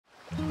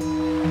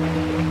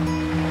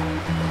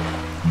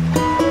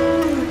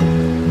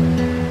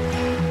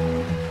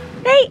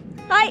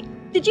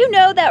Did you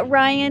know that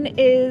Ryan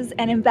is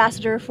an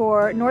ambassador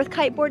for North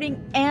Kiteboarding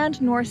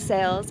and North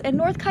Sails, and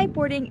North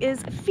Kiteboarding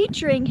is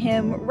featuring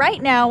him right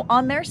now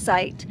on their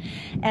site,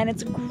 and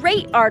it's a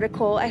great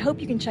article. I hope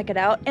you can check it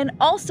out. And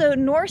also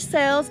North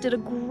Sails did a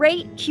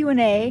great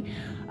Q&A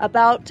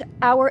about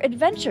our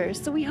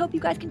adventures, so we hope you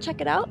guys can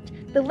check it out.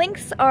 The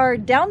links are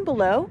down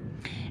below,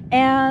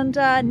 and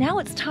now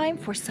it's time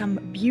for some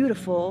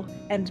beautiful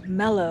and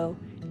mellow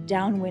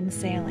downwind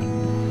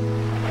sailing.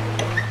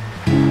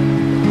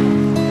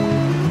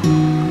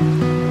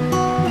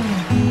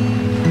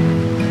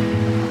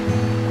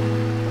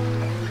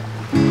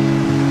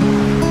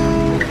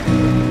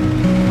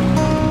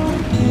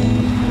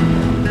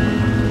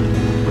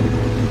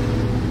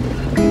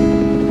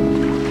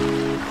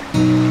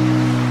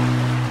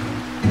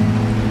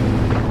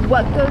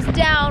 What goes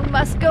down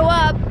must go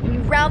up. We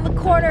round the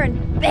corner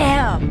and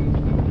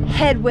bam!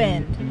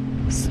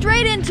 Headwind.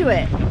 Straight into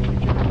it.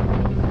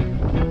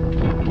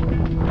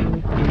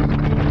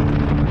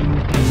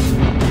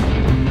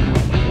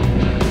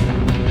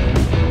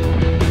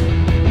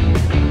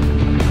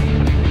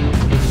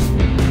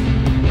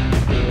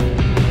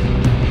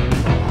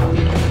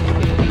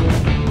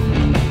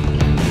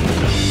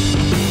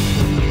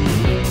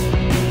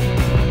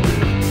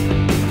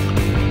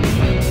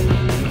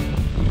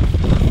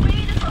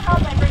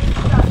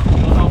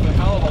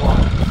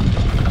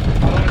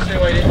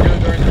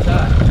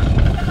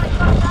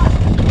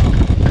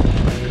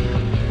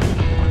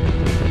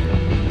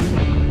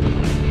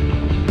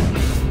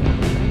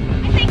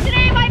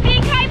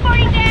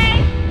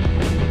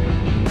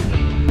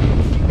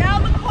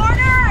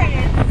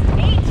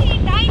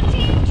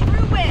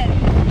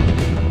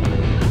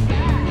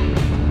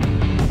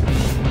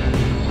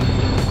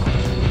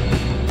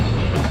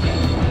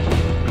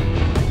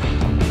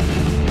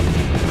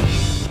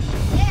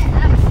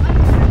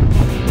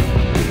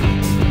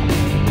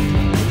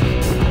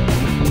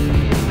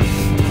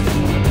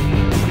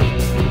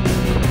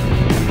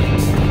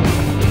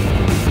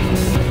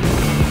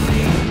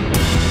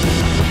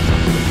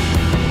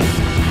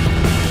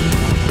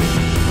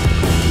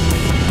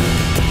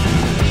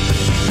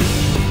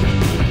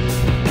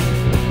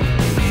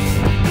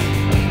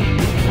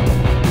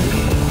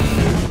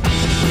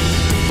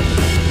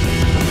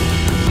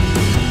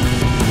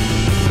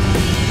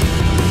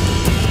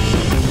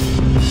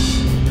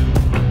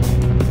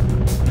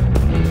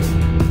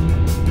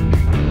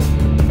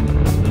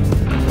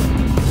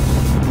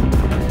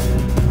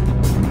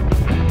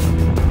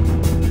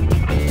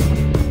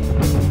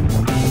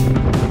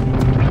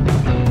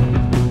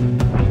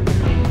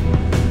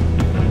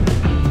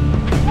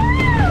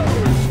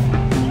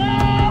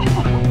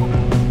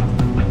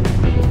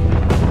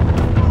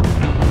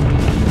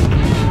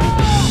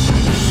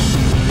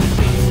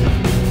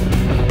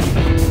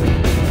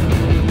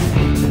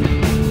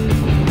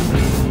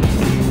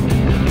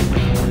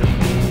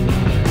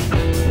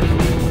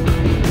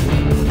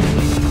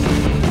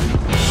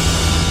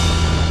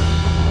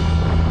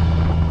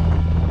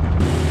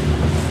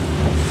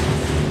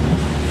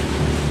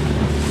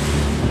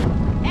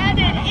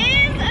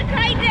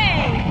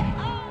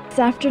 This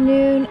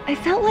afternoon, I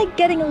felt like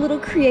getting a little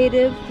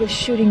creative with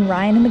shooting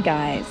Ryan and the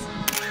guys.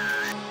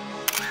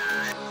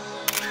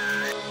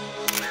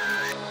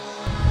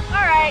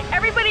 All right,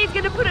 everybody's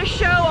gonna put a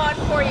show on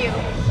for you.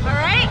 All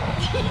right,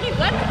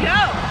 let's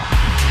go.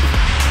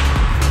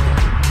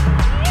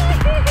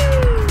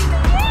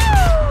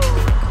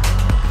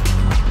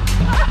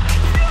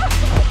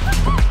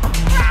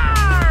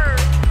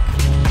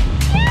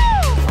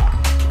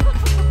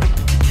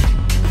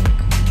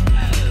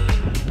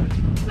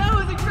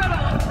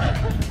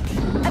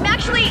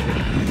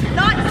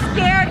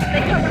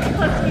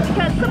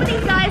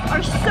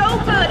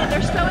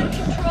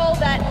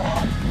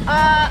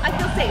 I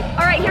feel safe.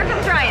 All right, here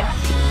comes Ryan.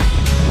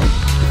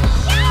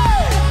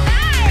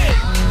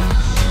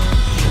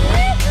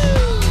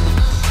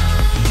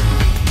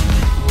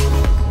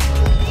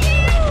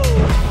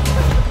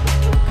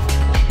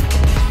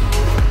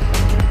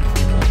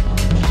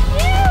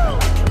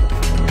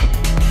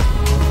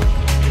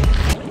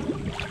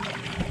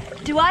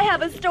 Do I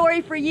have a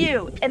story for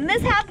you? And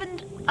this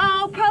happened,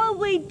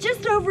 probably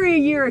just over a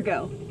year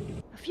ago.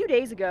 A few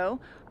days ago,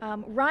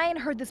 Ryan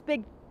heard this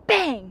big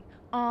bang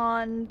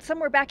on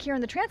somewhere back here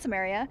in the transom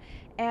area,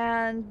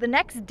 and the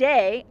next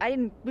day, I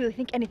didn't really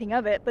think anything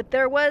of it, but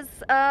there was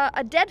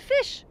a dead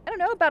fish, I don't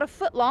know, about a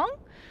foot long,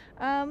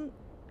 on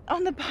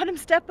the bottom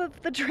step of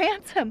the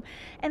transom.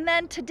 And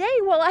then today,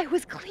 while I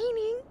was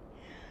cleaning,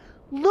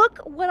 look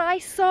what I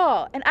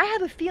saw, and I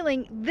have a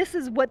feeling this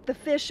is what the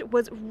fish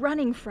was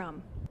running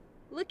from.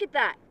 Look at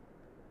that.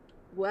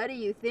 What do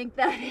you think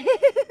that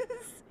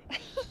is?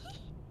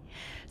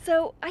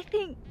 So I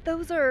think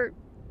those are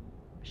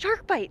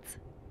shark bites.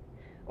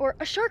 Or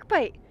a shark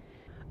bite.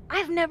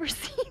 I've never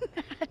seen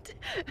that.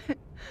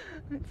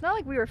 It's not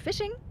like we were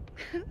fishing.